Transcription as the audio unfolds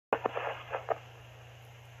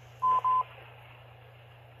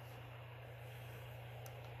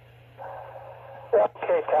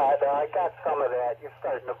Okay, Todd, I got some of that. You're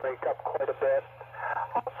starting to break up quite a bit.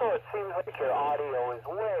 Also, it seems like your audio is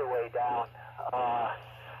way, way down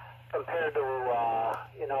compared to,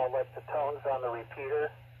 like the tones on the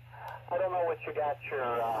repeater. I don't know what you got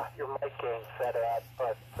your mic gain set at,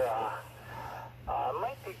 but it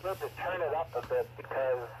might be good to turn it up a bit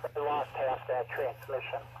because I lost half that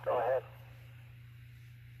transmission. Go ahead.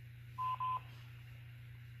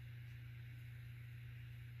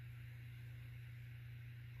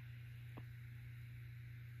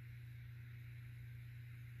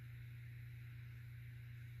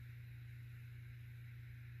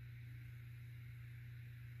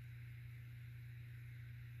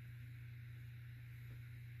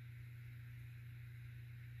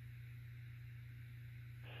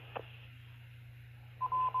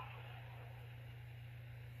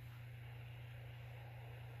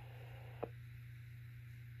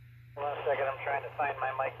 Hold on a second, I'm trying to find my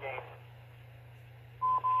mic gain.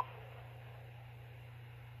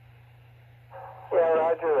 Yeah,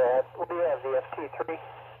 roger that. What do you have, the FT3?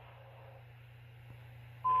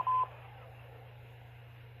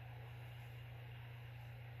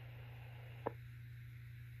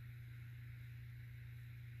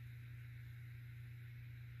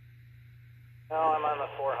 No, I'm on the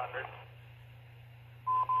 400.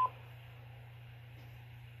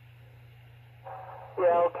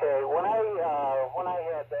 Yeah, okay. When I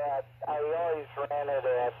had that, I always ran it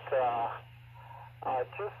at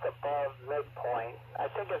just above midpoint. I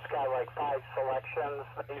think it's got like 5 selections.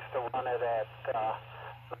 I used to run it at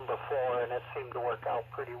number 4, and it seemed to work out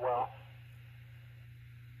pretty well.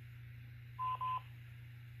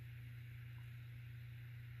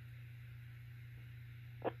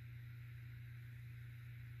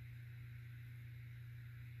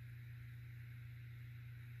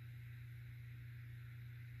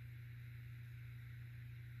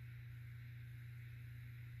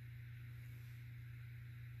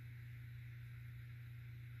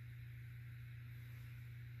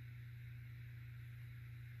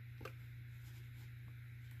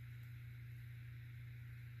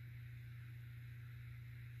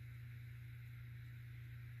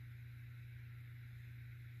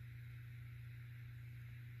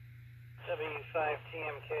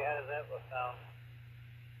 W5TMK, how does that sound?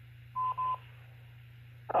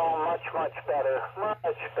 Oh, much, much better.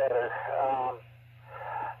 Much better.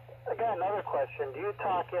 I got another question. Do you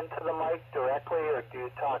talk into the mic directly, or do you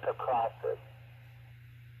talk across it?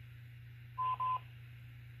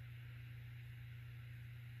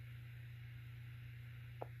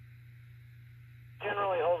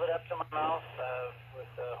 Generally hold it up to my mouth with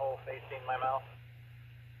the hole facing my mouth.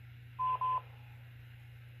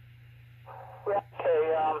 Yeah,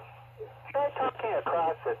 okay. Try talking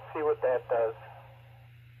across it, see what that does.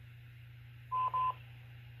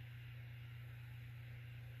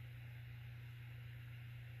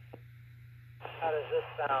 How does this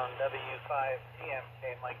sound? W5TMK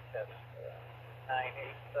mic test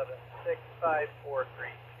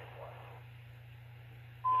 987654321.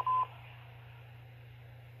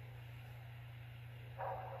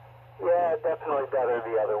 Yeah, definitely better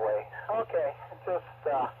the other way. Okay, just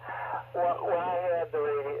when I had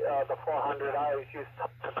the 400, I always used to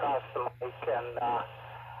talk across the mic, and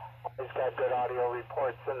always got good audio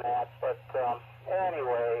reports in that. But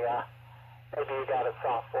anyway, maybe you got a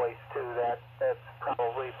soft voice too. That's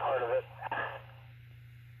probably part of it.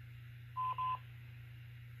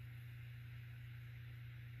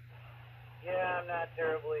 Yeah, I'm not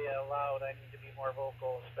terribly loud. I need to be more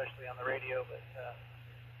vocal, especially on the radio, but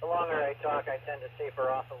the longer I talk, I tend to taper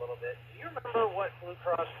off a little bit. Do you remember what Blue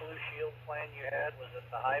Cross Blue Shield plan you had? Was it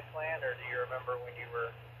the high plan, or do you remember when you were,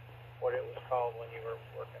 what it was called when you were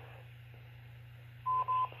working?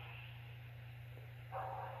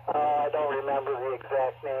 I don't remember the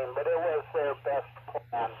exact name, but it was their best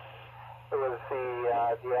plan. It was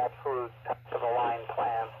the absolute top of the line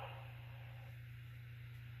plan.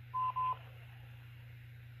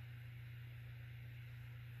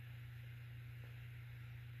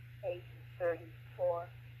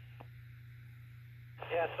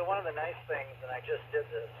 Yeah, so one of the nice things, and I just did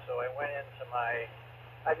this, so I went into my,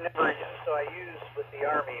 I use with the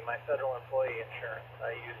Army, my federal employee insurance.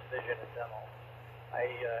 I use vision and dental. I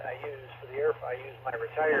use my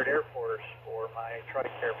retired Air Force for my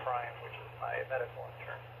TRICARE Prime, which is my medical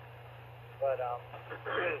insurance. But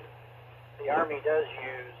the Army does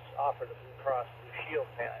offer the Blue Cross Blue Shield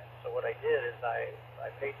plan. So what I did is I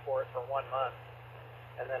paid for it for 1 month.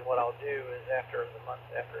 And then what I'll do is after it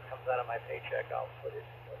comes out of my paycheck, I'll put it,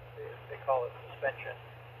 they call it suspension.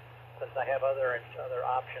 Since I have other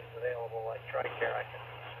options available like TRICARE, I can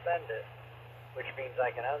suspend it, which means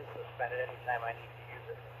I can unsuspend it anytime I need to use it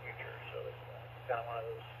It's kind of one of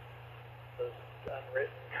those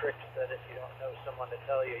unwritten tricks that if you don't know someone to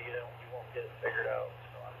tell you, you won't get it figured out.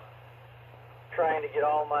 So I'm trying to get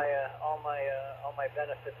all my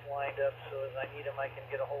benefits lined up so as I need them, I can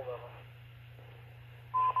get a hold of them.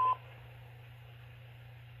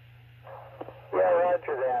 Yeah,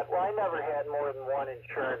 roger that. Well, I never had more than one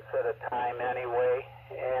insurance at a time anyway,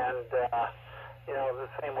 and the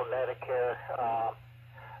same with Medicare.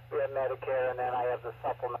 We have Medicare, and then I have the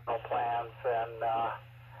supplemental plans, and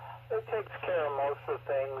it takes care of most of the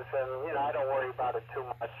things, and I don't worry about it too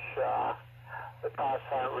much. The costs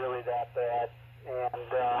aren't really that bad,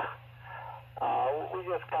 and we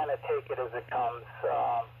just kind of take it as it comes.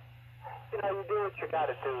 You do what you got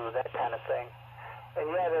to do, that kind of thing. And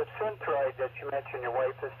yeah, the Synthroid that you mentioned your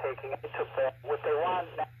wife is taking, I took that. What they want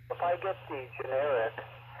now, if I get the generic,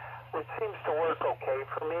 which seems to work okay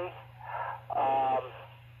for me,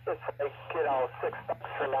 it's like, $6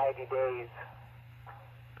 for 90 days.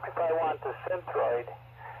 If I want the Synthroid,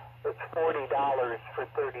 it's $40 for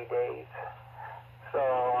 30 days. So,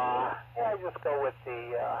 I just go with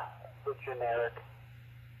the generic.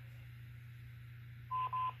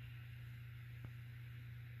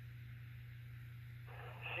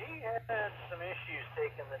 She had some issues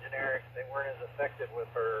taking the generics. They weren't as effective with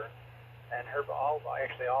her, and all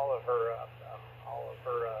of her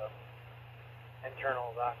internal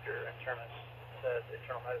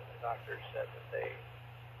medicine doctors said that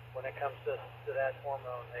when it comes to that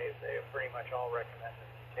hormone, they pretty much all recommend that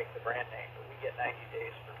you take the brand name, but we get 90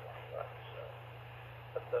 days for $20, so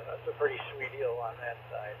that's a pretty sweet deal on that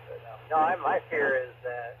side. But my fear is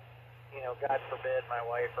that, God forbid my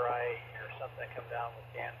wife or I or something come down with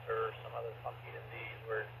cancer or some other funky disease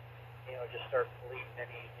where, just start bleeding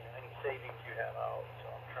any savings you have out. So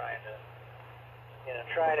I'm trying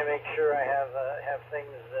to make sure I have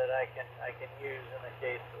things that I can use in the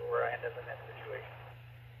case where I end up in that situation.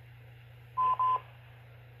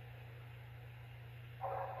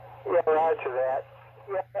 Yeah, roger that.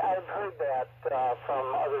 Yeah, I've heard that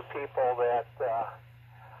from other people that the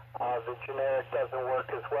generic doesn't work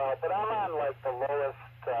as well. But I'm on like the lowest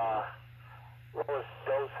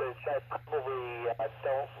dosage. I probably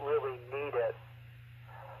don't really need it.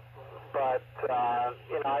 But I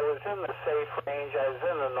was in the safe range. I was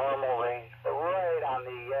in the normal range, but right on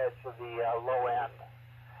the edge of the low end.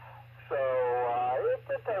 So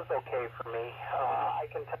it does okay for me. I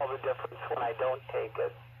can tell the difference when I don't take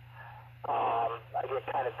it. I get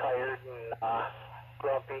kind of tired and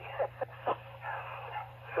grumpy.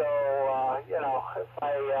 So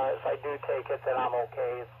if I do take it, then I'm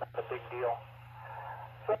okay. It's not a big deal.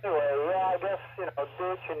 So anyway, I guess do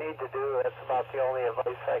what you need to do. That's about the only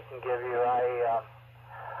advice I can give you. I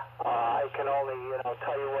can only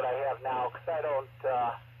tell you what I have now because I don't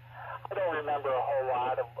remember a whole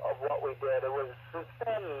lot of what we did. It's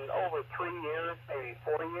been over 3 years, maybe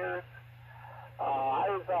 4 years. I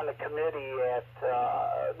was on the committee at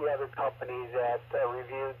the other company that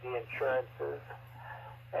reviewed the insurances.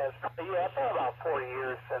 And it's been about 4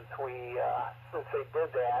 years since they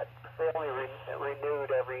did that. They only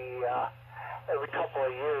renewed every couple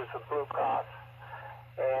of years with Blue Cross.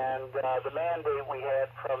 And the mandate we had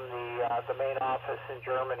from the main office in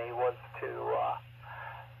Germany was to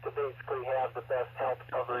basically have the best health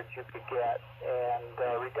coverage you could get, and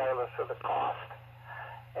regardless of the cost.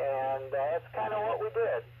 And that's kind of what we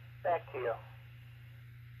did. Back to you.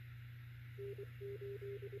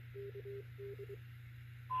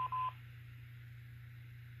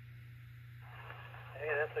 Hey,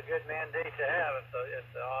 that's a good mandate to have if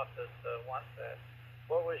the office wants that.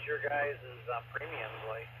 What was your guys' premiums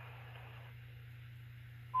like?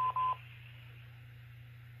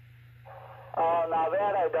 Now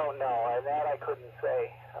that I don't know. That I couldn't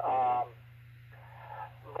say.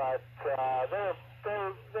 But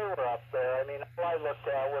they were up there. I mean, all I looked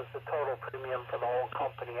at was the total premium for the whole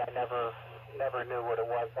company. I never knew what it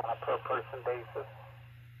was on a per person basis.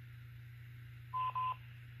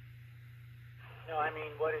 No, I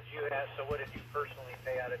mean, what did you ask? So, what did you personally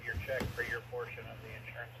pay out of your check for your portion of the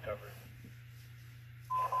insurance coverage?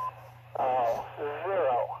 Oh,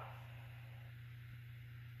 zero.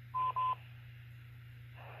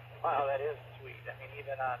 Wow, that is sweet. I mean,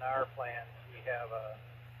 even on our plans, you have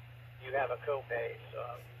a copay.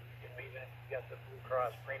 So, even if you got the Blue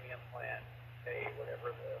Cross premium plan, pay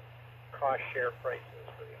whatever the cost share price is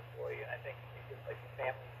for the employee. And I think it's like the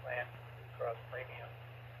family plan, Blue Cross premium,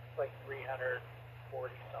 it's like $340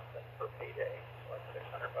 something per payday, so like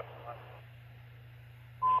 $600 a month.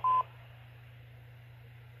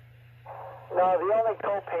 No, the only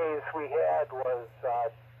copays we had was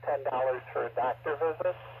 $10 for a doctor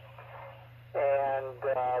visit, and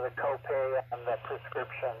the copay on the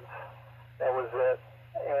prescriptions. That was it.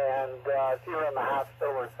 And if you were in the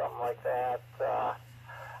hospital or something like that,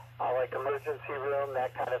 like emergency room,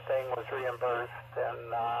 that kind of thing was reimbursed,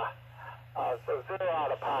 and so zero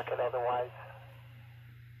out of pocket otherwise.